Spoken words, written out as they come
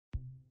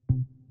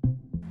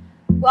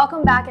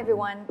Welcome back,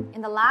 everyone.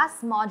 In the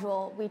last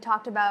module, we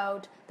talked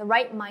about the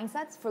right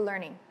mindsets for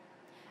learning.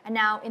 And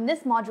now in this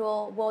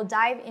module, we'll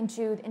dive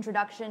into the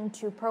introduction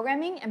to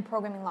programming and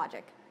programming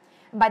logic.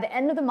 And by the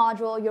end of the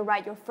module, you'll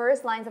write your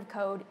first lines of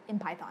code in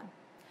Python.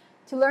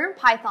 To learn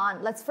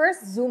Python, let's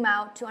first zoom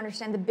out to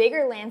understand the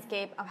bigger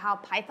landscape of how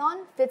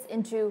Python fits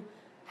into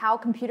how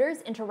computers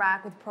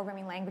interact with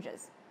programming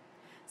languages.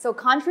 So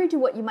contrary to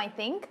what you might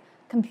think,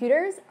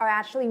 computers are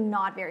actually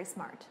not very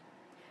smart.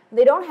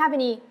 They don't have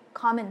any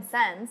common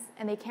sense,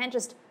 and they can't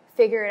just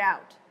figure it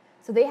out.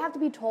 So they have to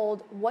be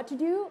told what to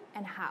do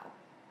and how.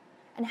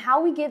 And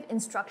how we give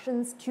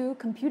instructions to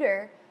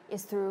computer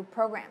is through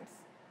programs.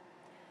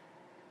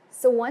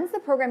 So once the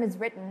program is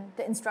written,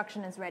 the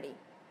instruction is ready.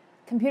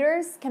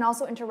 Computers can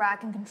also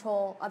interact and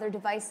control other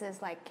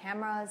devices like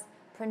cameras,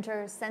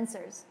 printers,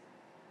 sensors.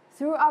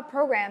 Through our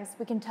programs,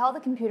 we can tell the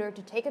computer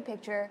to take a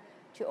picture,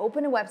 to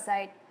open a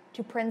website,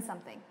 to print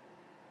something.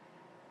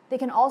 They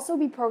can also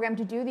be programmed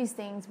to do these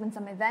things when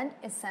some event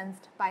is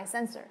sensed by a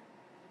sensor.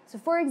 So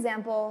for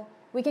example,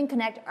 we can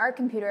connect our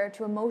computer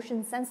to a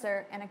motion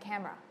sensor and a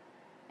camera.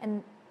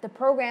 And the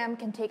program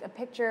can take a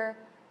picture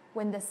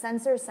when the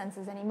sensor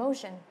senses any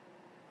motion.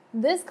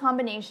 This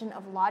combination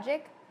of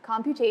logic,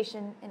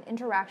 computation, and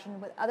interaction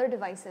with other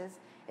devices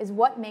is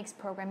what makes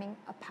programming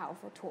a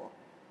powerful tool.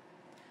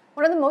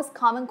 One of the most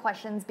common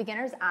questions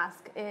beginners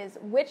ask is,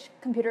 which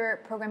computer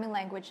programming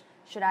language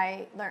should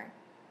I learn?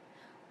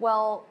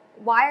 Well,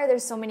 why are there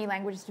so many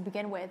languages to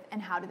begin with,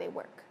 and how do they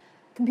work?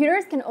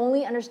 Computers can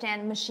only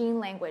understand machine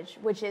language,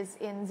 which is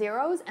in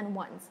zeros and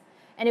ones.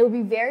 And it would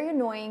be very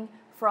annoying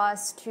for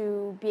us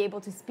to be able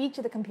to speak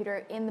to the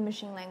computer in the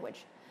machine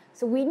language.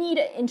 So we need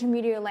an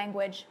intermediate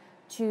language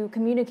to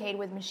communicate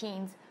with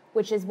machines,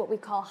 which is what we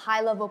call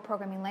high-level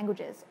programming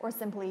languages, or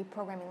simply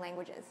programming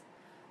languages.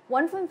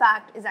 One fun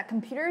fact is that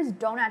computers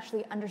don't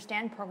actually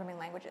understand programming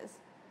languages.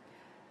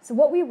 So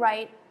what we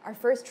write are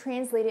first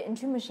translated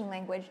into machine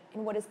language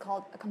in what is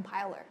called a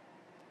compiler.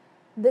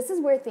 This is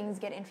where things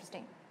get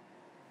interesting.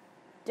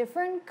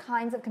 Different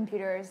kinds of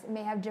computers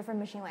may have different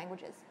machine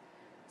languages.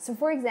 So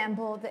for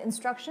example, the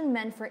instruction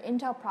meant for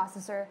Intel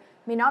processor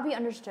may not be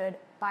understood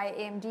by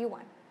AMD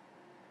one.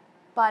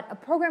 But a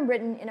program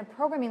written in a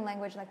programming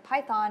language like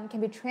Python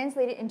can be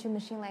translated into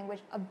machine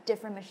language of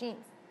different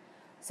machines.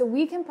 So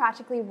we can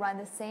practically run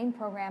the same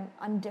program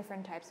on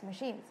different types of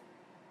machines.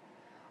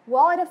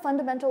 While at a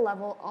fundamental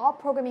level, all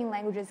programming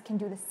languages can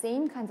do the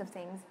same kinds of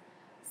things,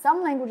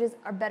 some languages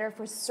are better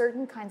for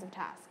certain kinds of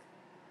tasks.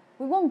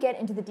 We won't get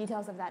into the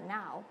details of that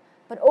now,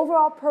 but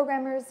overall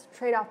programmers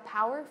trade off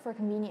power for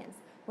convenience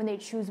when they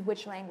choose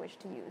which language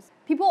to use.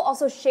 People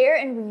also share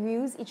and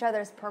reuse each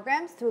other's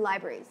programs through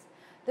libraries.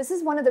 This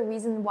is one of the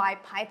reasons why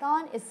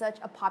Python is such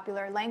a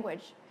popular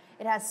language.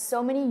 It has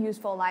so many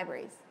useful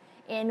libraries.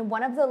 In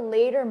one of the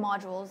later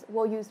modules,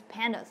 we'll use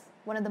Pandas,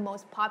 one of the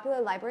most popular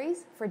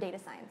libraries for data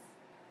science.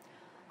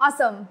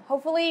 Awesome.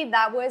 Hopefully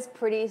that was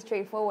pretty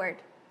straightforward.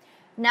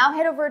 Now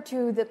head over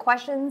to the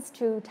questions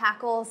to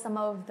tackle some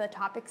of the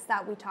topics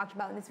that we talked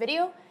about in this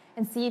video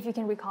and see if you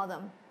can recall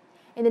them.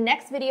 In the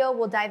next video,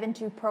 we'll dive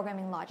into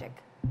programming logic.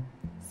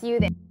 See you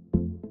there.